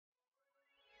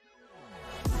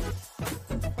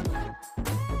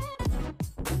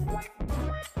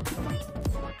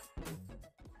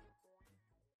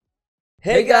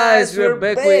Hey guys, we're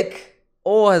back with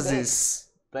Oasis.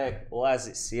 Back,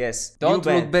 Oasis, yes. Don't New look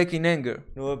band. back in anger.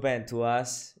 New band to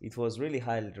us. It was really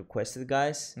highly requested,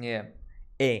 guys. Yeah.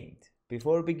 And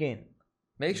before we begin,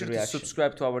 Make sure to reaction.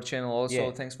 subscribe to our channel. Also,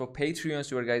 Yeah. thanks for Patreons.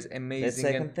 You are guys amazing. That's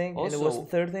second And thing. Also, and what's the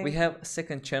third thing? we have a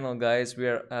second channel, guys. We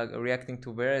are reacting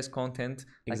to various content,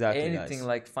 like Exactly, anything, guys.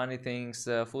 like funny things,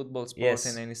 football, sports, Yes.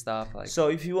 and any stuff. Like So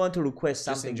if you want to request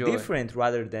Just something enjoy. different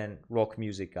rather than rock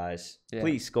music, guys, Yeah.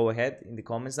 please go ahead in the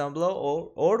comments down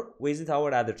below or visit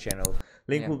our other channel.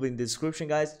 Link Yeah. will be in the description,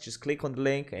 guys. Just click on the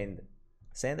link and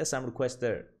send us some requests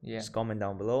there. Yeah. Just comment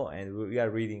down below and we are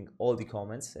reading all the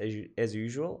comments as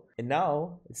usual. And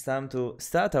now it's time to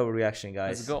start our reaction,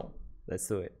 guys. Let's go. Let's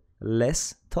do it.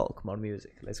 Less talk, more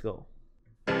music. Let's go.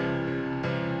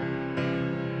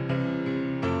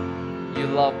 You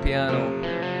love piano.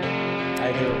 I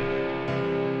do.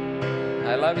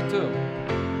 I love it too.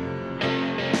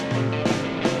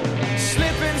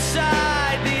 Slip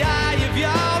inside the eye of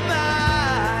your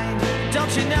mind.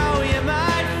 Don't you know you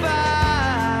might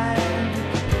find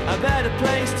a better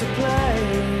place to play?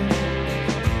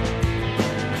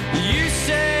 You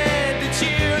said that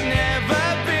you've never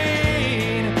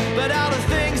been, but all the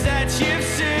things that you've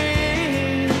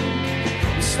seen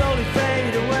slowly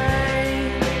fade away.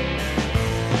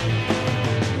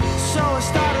 So I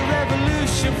start a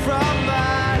revolution from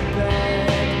my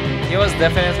bed. He was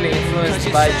definitely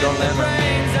influenced by John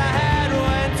Lennon.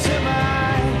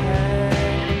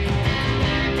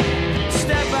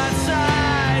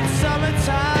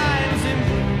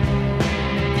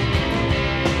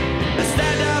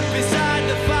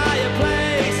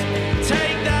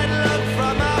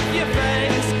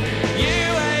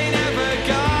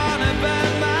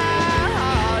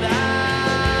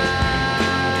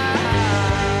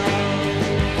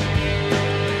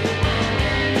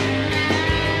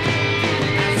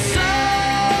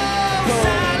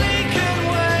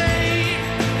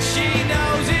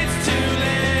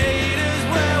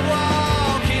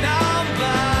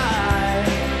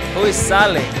 Who is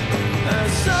Sally?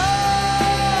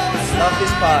 Love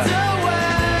this part.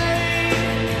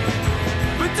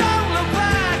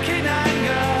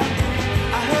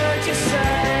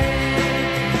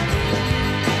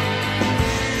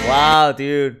 Wow,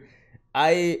 dude.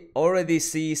 I already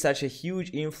see such a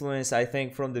huge influence, I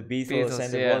think, from the Beatles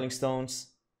and the yeah. Rolling Stones.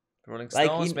 Rolling Like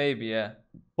Stones, in- maybe, yeah.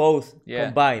 Both Yeah.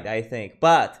 combined, I think.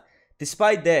 But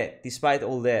despite that, despite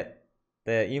all that,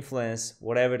 the influence,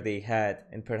 whatever they had,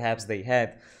 and perhaps they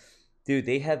had, dude,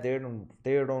 they had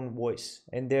their own voice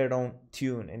and their own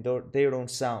tune and their own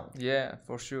sound. Yeah,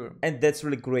 for sure. And that's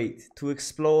really great to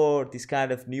explore this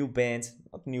kind of new bands,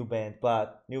 not new band,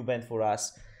 but new band for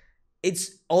us.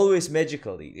 It's always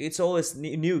magical. It's always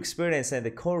new experience, and the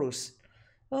chorus.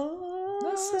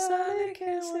 Oh, Sally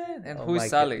can wait. And Oh who my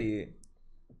is God, Sally? dude.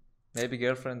 Maybe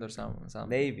girlfriend or something.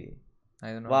 Maybe.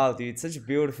 I don't know. Wow, dude, such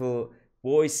beautiful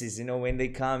voices, when they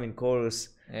come in chorus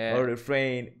Yeah. or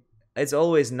refrain. It's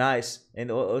always nice,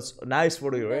 and it's nice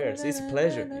for your ears. It's a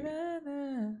pleasure,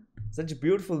 dude. Such a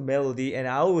beautiful melody, and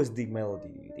I always dig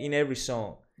melody in every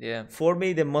song. Yeah. For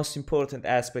me, the most important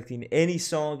aspect in any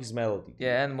song is melody.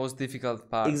 Yeah, and most difficult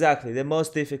part. Exactly, the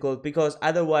most difficult, because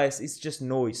otherwise it's just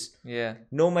noise. Yeah.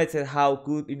 No matter how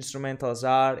good instrumentals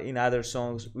are in other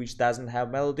songs which doesn't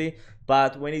have melody,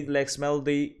 but when it lacks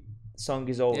melody, song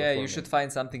is over. Yeah, for you me. should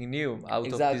find something new out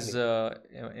of this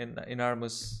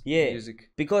enormous music.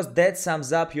 Because that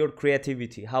sums up your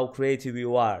creativity, how creative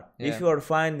you are. Yeah. If you are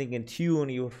finding a tune,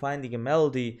 you're finding a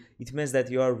melody, it means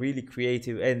that you are really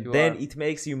creative, and You then are. it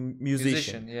makes you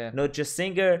musician. Yeah. Not just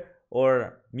singer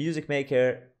or music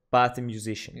maker, but a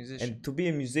musician. Musician. And to be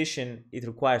a musician, it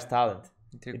requires talent.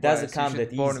 It doesn't requires- come you should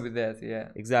that born easy. with that, yeah.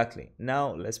 Exactly.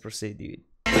 Now let's proceed, dude.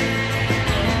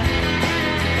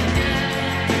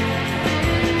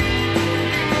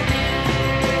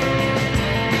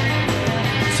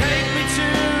 Take me to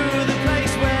the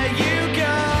place where you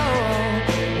go,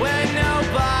 where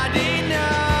nobody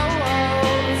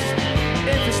knows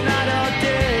if it's not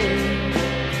ordained.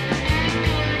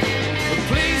 But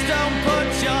please don't put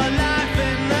your life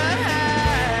in the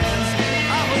hands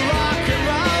of a rock and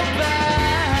roll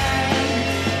band.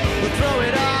 We'll throw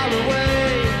it all away.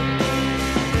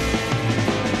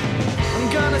 I'm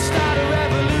gonna start a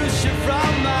revolution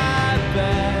from my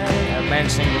bed. I'm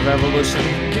mentioning revolution.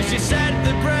 Cause you said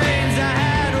the brains I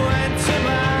had went to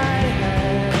my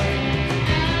head.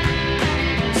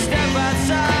 Step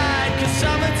outside, cause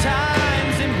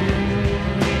summertime's in bloom.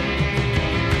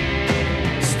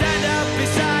 Stand up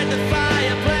beside the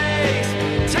fireplace.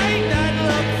 Take that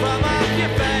look from off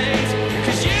your face.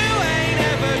 Cause you ain't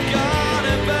ever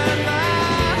gonna burn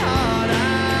my heart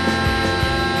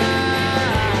out.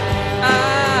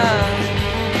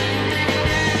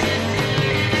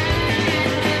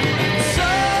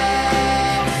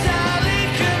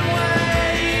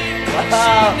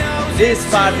 This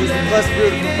part is the most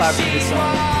beautiful part of the song.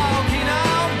 Walking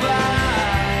on by,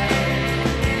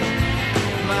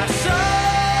 my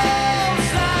soul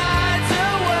slides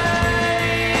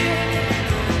away,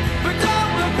 but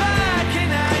don't look back in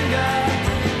anger.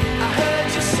 I heard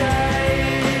you say,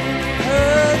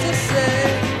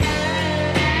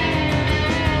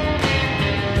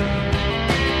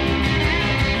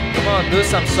 Come on, do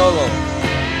some solo.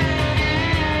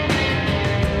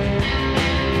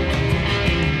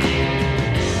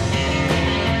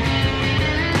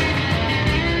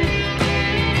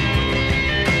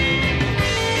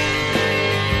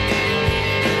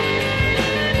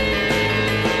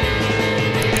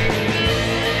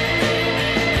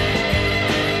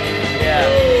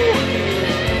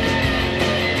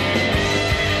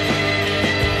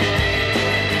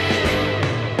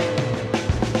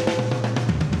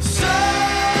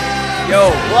 Yo,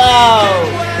 wow!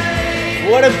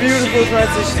 What a beautiful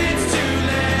transition. it's too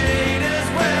late as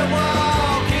we're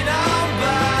walking on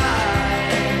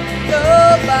by. The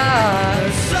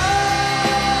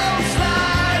soul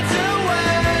slides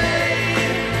away,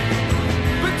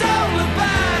 but don't look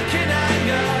back in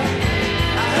anger.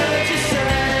 I heard you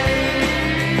say,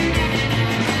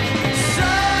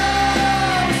 so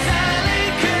Sally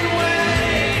can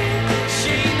wait.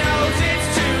 She knows it's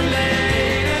too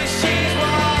late as she's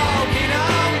walking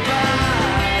on by.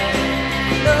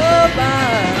 My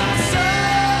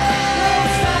soul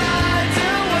slides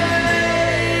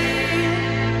away,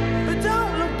 but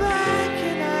don't look back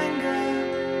in anger.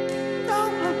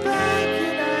 Don't look back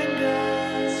in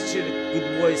anger. Such a good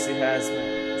voice he has,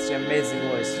 man. Such an amazing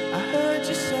voice. I heard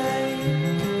you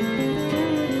say,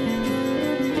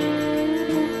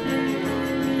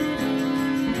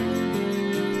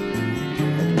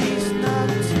 at least not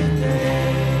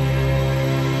today.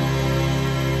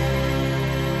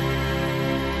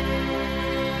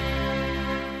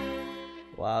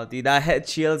 Wow, dude, I had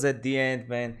chills at the end,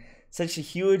 man. Such a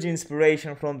huge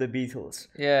inspiration from the Beatles.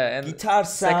 Yeah, and Guitar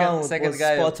sound second was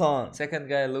guy, spot on. Second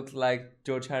guy looked like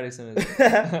George Harrison.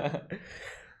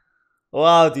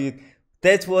 Wow, dude,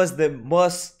 that was the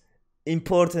most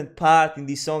important part in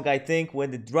the song, I think,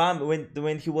 when the drum,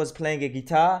 when he was playing a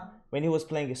guitar, when he was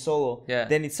playing a solo, Yeah.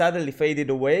 then it suddenly faded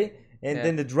away, and Yeah.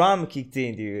 then the drum kicked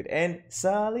in, dude, and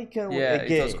Sally can Yeah,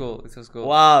 again. it was cool. It was cool.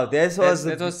 Wow, that was,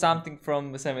 That was something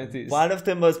from the 70s. one of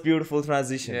the most beautiful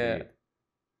transitions, Yeah. dude.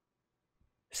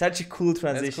 Such a cool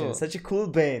transition, cool. such a cool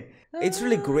band. It's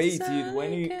really great, dude, when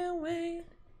you,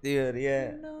 dude,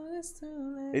 yeah,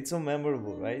 it's so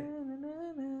memorable, right?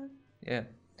 Yeah,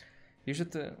 you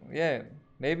should. Yeah,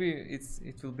 maybe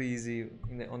it will be easy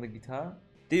on the guitar.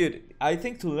 Dude, I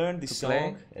think to learn this To play?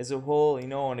 song as a whole, you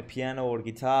know, on a piano or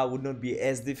guitar would not be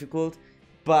as difficult,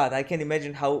 but I can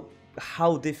imagine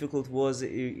how difficult was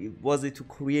it to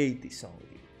create this song,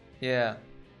 dude. Yeah,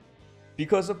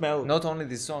 Because of melody. not only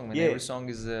this song. Man, Yeah. every song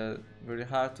is very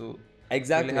hard to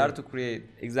Exactly. really hard to create.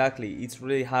 Exactly. It's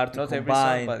really hard to Not every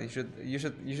combine. song, but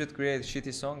you should create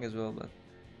shitty song as well. But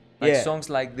like Yeah. songs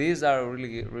like these are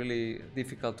really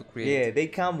difficult to Yeah, create. they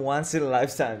come once in a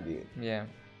lifetime, dude. Yeah,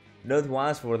 Not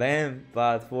once for them,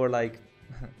 but for like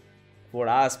for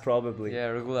us probably. yeah,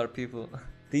 regular people.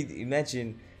 Did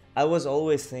imagine? I was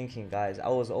always thinking, guys. I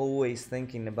was always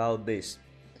thinking about this.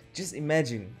 Just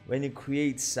imagine when you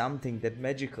create something that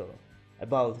magical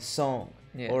about a song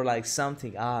Yeah. or like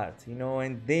something art, you know,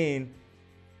 and then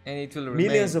And it will remain.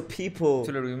 millions of people,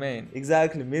 It will remain.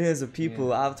 exactly, millions of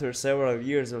people after several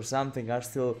years or something are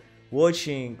still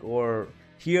watching or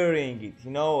hearing it,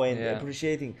 you know, and Yeah.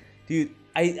 appreciating. Dude,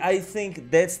 I think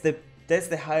that's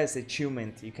the highest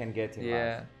achievement you can get in life.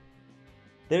 Yeah,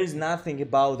 There is nothing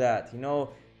about that, you know,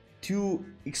 to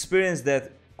experience that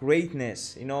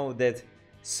greatness, you know, that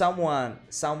someone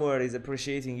somewhere is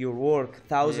appreciating your work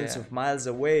thousands Yeah. of miles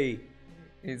away.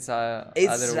 it's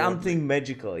It's something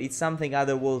magical, it's something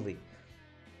otherworldly.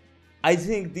 I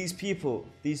think these people,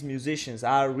 these musicians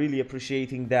are really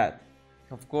appreciating that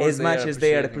Of course, as much as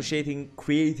they are appreciating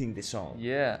creating the song.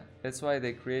 Yeah, that's why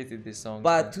they created this song.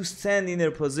 But to stand in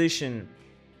their position,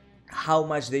 how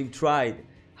much they've tried,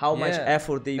 how much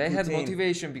effort they put had in.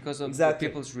 motivation because of Exactly. the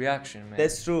people's reaction, man.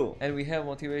 That's true. And we have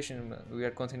motivation. We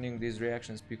are continuing these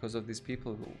reactions because of these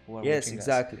people who are Yes, watching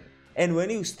exactly. And when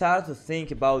you start to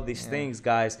think about these things,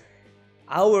 guys,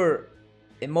 our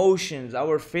emotions,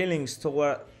 our feelings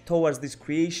towards these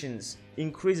creations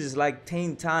increases like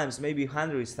 10 times, maybe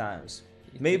 100 times,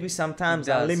 maybe sometimes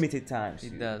does. unlimited times.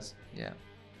 It does, yeah.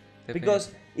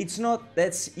 Because it's not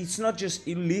just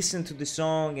you listen to the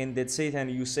song and that's it and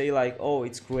you say like, oh,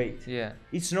 it's great. Yeah,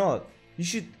 It's not. You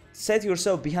should set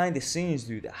yourself behind the scenes,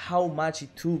 dude. How much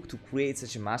it took to create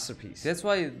such a masterpiece. That's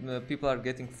why people are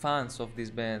getting fans of these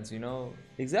bands, you know,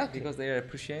 Exactly. because they are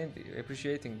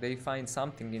appreciating. They find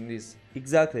something in this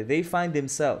Exactly. They find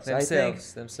themselves.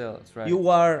 themselves, right? You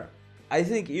are, I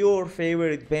think your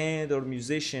favorite band or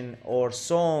musician or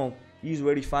song is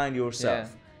where you find yourself.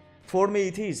 Yeah. For me,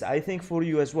 it is. I think for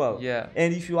you as well. Yeah.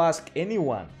 And if you ask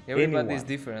anyone, Everybody is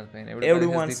different, man.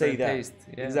 everyone has say different that. taste.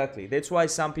 Yeah. Exactly. That's why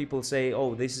some people say,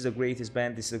 "Oh, this is the greatest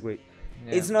band. This is a great."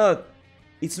 Yeah. It's not.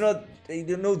 It's not.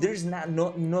 You know, there's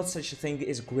not such a thing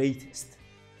as greatest.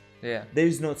 Yeah. There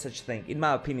is not such a thing, in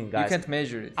my opinion, guys. You can't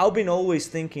measure it. I've been always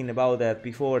thinking about that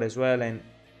before as well, and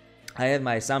I had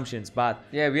my assumptions, but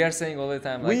Yeah, we are saying all the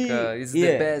time like it's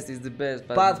yeah. the best, it's the best,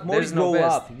 but more you there's no grow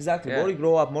best. up, exactly. Yeah. More you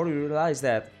grow up, more you realize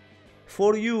that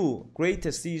for you,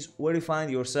 greatest is where you find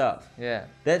yourself. Yeah.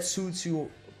 That suits you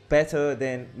better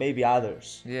than maybe others.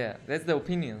 Yeah, that's the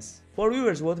opinions. For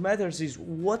viewers, what matters is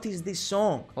what is this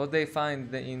song? What they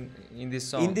find in this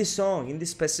song. In this song, in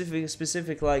this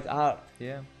specific like art.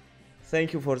 Yeah.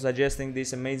 Thank you for suggesting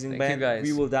this amazing Thank you, band. guys.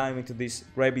 We will dive into this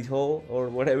rabbit hole or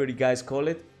whatever you guys call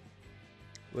it.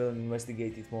 We'll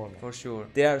investigate it more, man. For sure.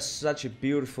 They are such a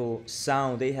beautiful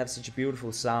sound. They have such a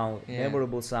beautiful sound, Yeah.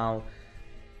 memorable sound.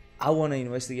 I want to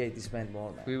investigate this band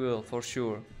more, man. We will, for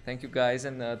sure. Thank you, guys,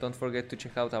 and don't forget to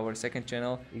check out our second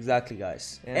channel. Exactly,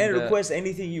 guys. And, And request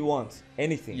anything you want.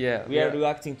 Anything. Yeah, We are yeah.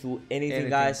 reacting to anything, Anything.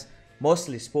 guys.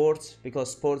 Mostly sports,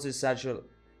 because sports is such an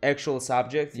actual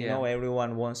subject. You Yeah. know,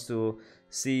 everyone wants to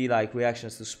see like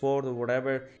reactions to sport or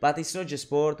whatever. But it's not just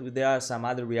sport. There are some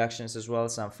other reactions as well.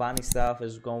 Some funny stuff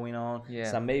is going on. Yeah.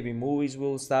 Some maybe movies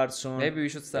will start soon. Maybe we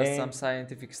should start And some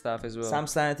scientific stuff as well. some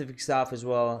scientific stuff as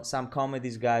well, some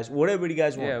comedies, guys, whatever you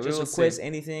guys want. Yeah, we Just will request see.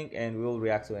 anything and we'll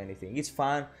react to anything. It's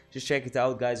fun. Just check it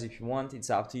out, guys, if you want. It's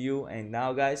up to you. And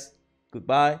now, guys,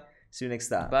 goodbye. See you next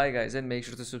time. Bye, guys, and make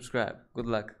sure to subscribe. Good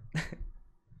luck.